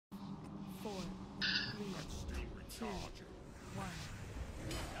2, 1.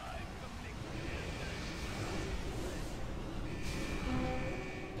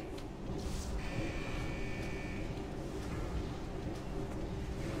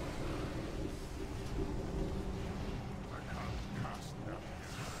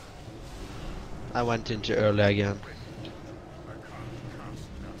 I went into early again.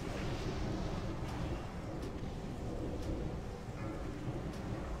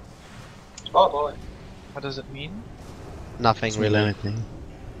 Oh boy. What does it mean? Nothing Really really. anything.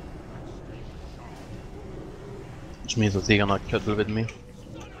 Which means that they're gonna cuddle with me.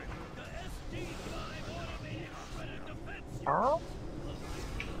 Oh?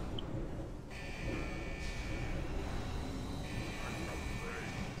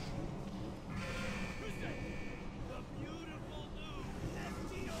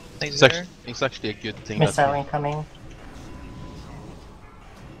 It's actually a good thing Missile that incoming.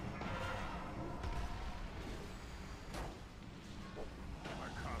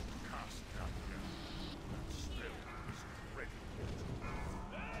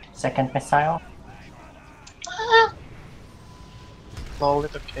 Second missile. Lol,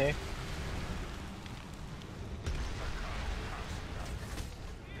 it's okay.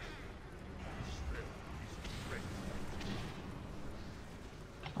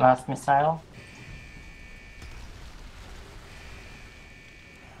 Last missile.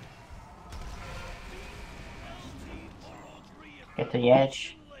 Get to the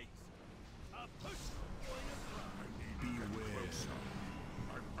edge.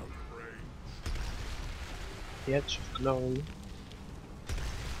 The edge of glory.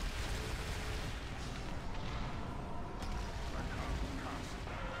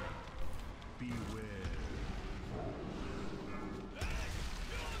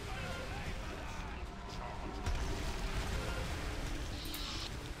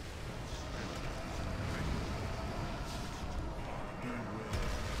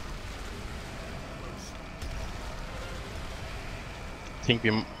 I think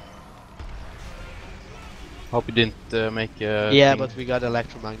we hope we didn't make a Yeah, thing. but we got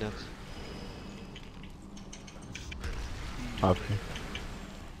electromagnet. Okay.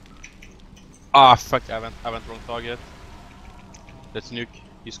 Ah fuck, I went wrong target. Let's nuke.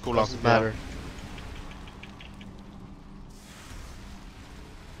 He's cool on Doesn't matter.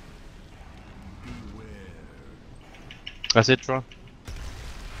 That's it, Ron.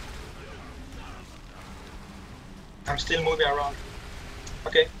 I'm still moving around.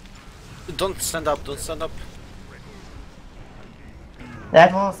 Okay. Don't stand up, don't stand up.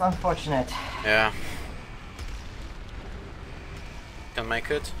 That was unfortunate. Yeah. Can make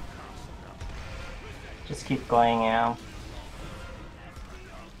it. Just keep going, yeah.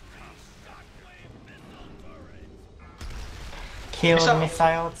 Kill the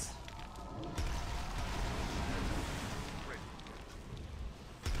missiles.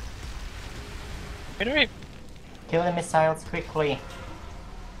 Anyway, Kill the missiles quickly.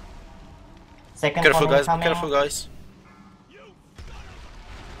 Second Careful one guys, be incoming. careful guys.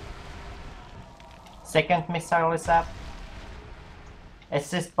 Second missile is up.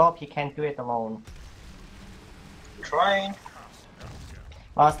 Assist Bob, he can't do it alone. trying.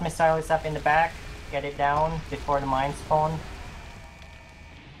 Last missile is up in the back. Get it down before the mines spawn.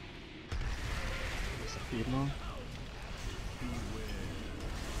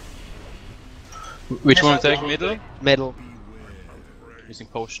 Which one take? Middle? Middle. Using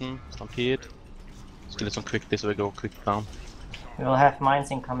potion, stampede. Let's kill it some quickly so we go quick down. We will have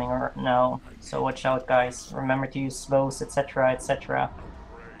mines incoming now, so watch out guys. Remember to use slows, etc, etc.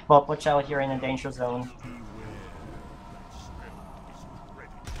 Bob, watch out, you're in a danger zone.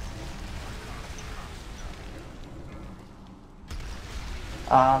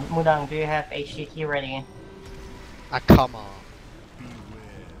 Mudang, do you have HDT ready? Ah, come on.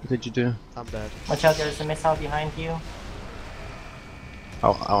 What did you do? I'm dead. Watch out, there's a missile behind you. I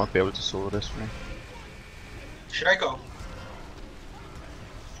won't be able to solve this for me. Should I go?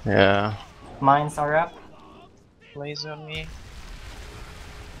 Yeah. Mines are up. Laser on me.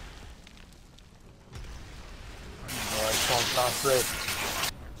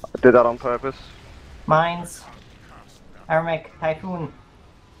 I did that on purpose. Mines. Armek, Typhoon.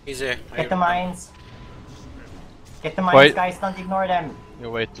 Easy. Get the mines. Get the mines, Wait. guys, don't ignore them.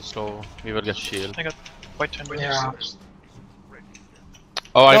 You wait too slow. We will get shield. I got quite 10 minutes. Yeah.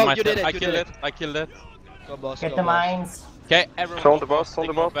 Oh, I No, might. you did it, I you killed did it. I killed it. Go boss, Get go the boss. mines. Okay, everyone. On the go boss, on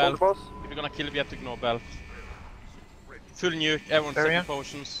the ignore boss, on the bell. boss. If you're gonna kill it, we have to ignore bell. Full nuke. Everyone Area. second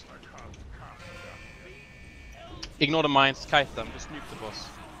potions. Ignore the mines. Kite them. Just nuke the boss.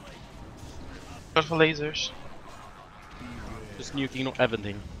 Got for lasers. Just nuke. Ignore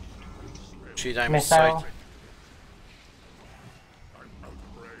everything. She died Missile. side.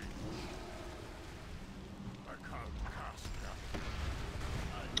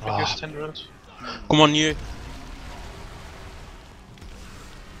 Biggest tendrils. Come on, you.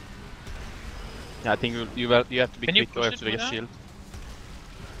 Yeah, I think you have to be Can you quick or you push have to it get now? shield.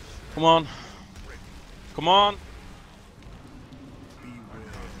 Come on. Come on.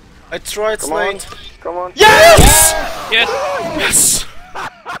 I tried Come on. Slate. Come on. Yes! Yes! Yes!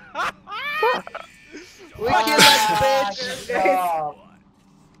 We kill that bitch! Oh,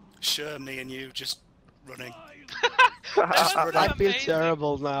 Sure, me and you just running. I feel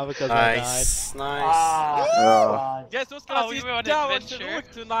terrible now because I died. Nice, nice. God. Guess who's gonna Oh, we sit were on down adventure.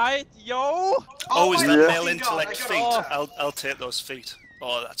 Heroic tonight, yo? Oh, is that yeah. male intellect feet? Oh. I'll take those feet.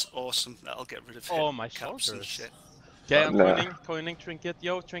 Oh, that's awesome. That'll get rid of hit Oh, my caps and shoulders. shit. Okay, I'm Nah. coining trinket,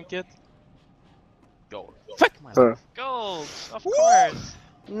 yo, trinket. Gold. Fuck my Uh. life. Gold! Of course!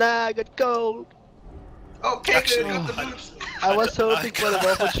 Nah, I got cold. Okay, Actually, good, got the boots! I was hoping for the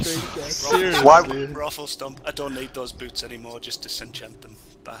waffle trinket. Seriously. Why- Ruffle stump. I don't need those boots anymore. Just disenchant them,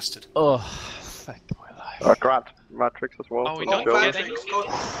 bastard. Oh, fuck my life. Grant, Matrix as well. Oh, we Let's don't go. get any.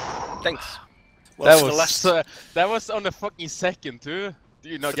 Thanks. Well, That for the was last, that was on the fucking second too. Do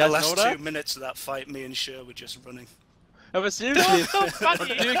you know, for guys the know last that? 2 minutes of that fight, me and Sher were just running. No, but seriously, so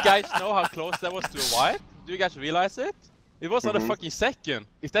funny. do you guys know how close that was to a wipe? Do you guys realize it? It was on the fucking second.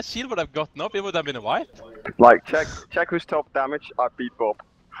 If that shield would have gotten up, it would have been a wipe. Like, check who's top damage. I beat Bob.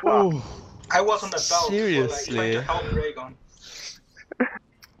 Ooh. I was on the belt, Seriously? trying to help Raygon.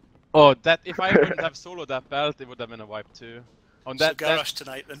 Oh, that if I wouldn't have soloed that belt, it would have been a wipe too. On So that garage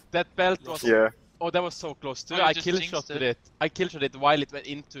tonight then. that belt was Yeah. oh, that was so close too. Oh, you I just kill jinxed shotted it. it. I kill shot it while it went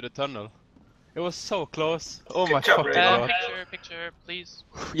into the tunnel. It was so close. Oh Good my job, fucking Raygon. god. Picture, please.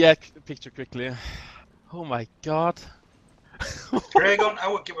 Yeah, picture quickly. Oh my god. Raygon, I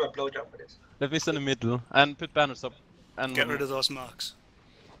would give her a blowjob for this. Let me stand in the middle and put banners up. And Get rid of those marks.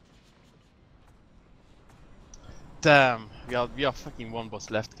 damn, we are fucking one boss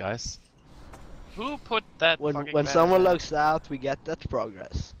left, guys. Who put that When fucking someone banner? logs out, we get that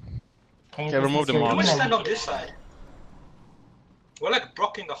progress. Can you Okay, remove the dismiss your Who marks. is demon? stand on this side? We're like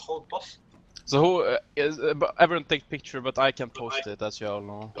blocking the whole boss. So who is everyone take picture, but I can post it as you all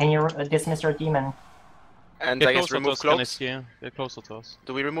know. Can you dismiss your demon? And Get I guess closer to remove us, cloaks. Kaniski. Get closer to us.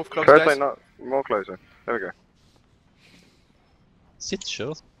 Do we remove cloaks, Closer, guys? not more closer. There we go. Sit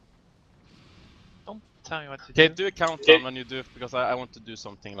sure. Don't tell me what to Okay, do. do a countdown when you do it because I want to do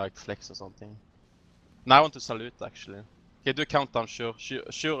something like flex or something. Now I want to salute actually. Okay, do a countdown, sure,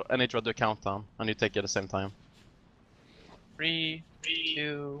 and Idra do a countdown, and you take it at the same time. 3,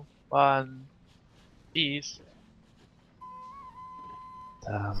 2, 1. Peace.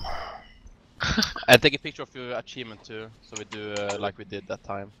 Damn. I'll take a picture of your achievement too, so we do like we did that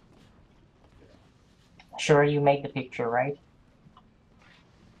time. Sure, you made the picture, right?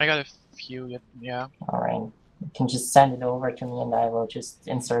 I got a few, yeah. Alright. You can just send it over to me and I will just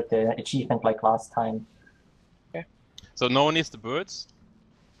insert the achievement like last time. So no one needs the birds.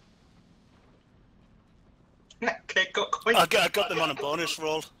 Okay, go quick. I got them on a bonus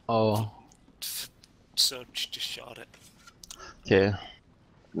roll, Oh. so just shot it. Okay.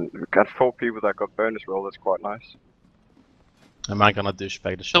 We got 4 people that got bonus roll. That's quite nice. Am I gonna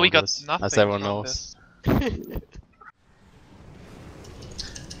douchebag the So we got shoulders, nothing as everyone from knows.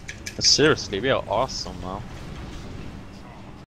 But seriously, we are awesome now.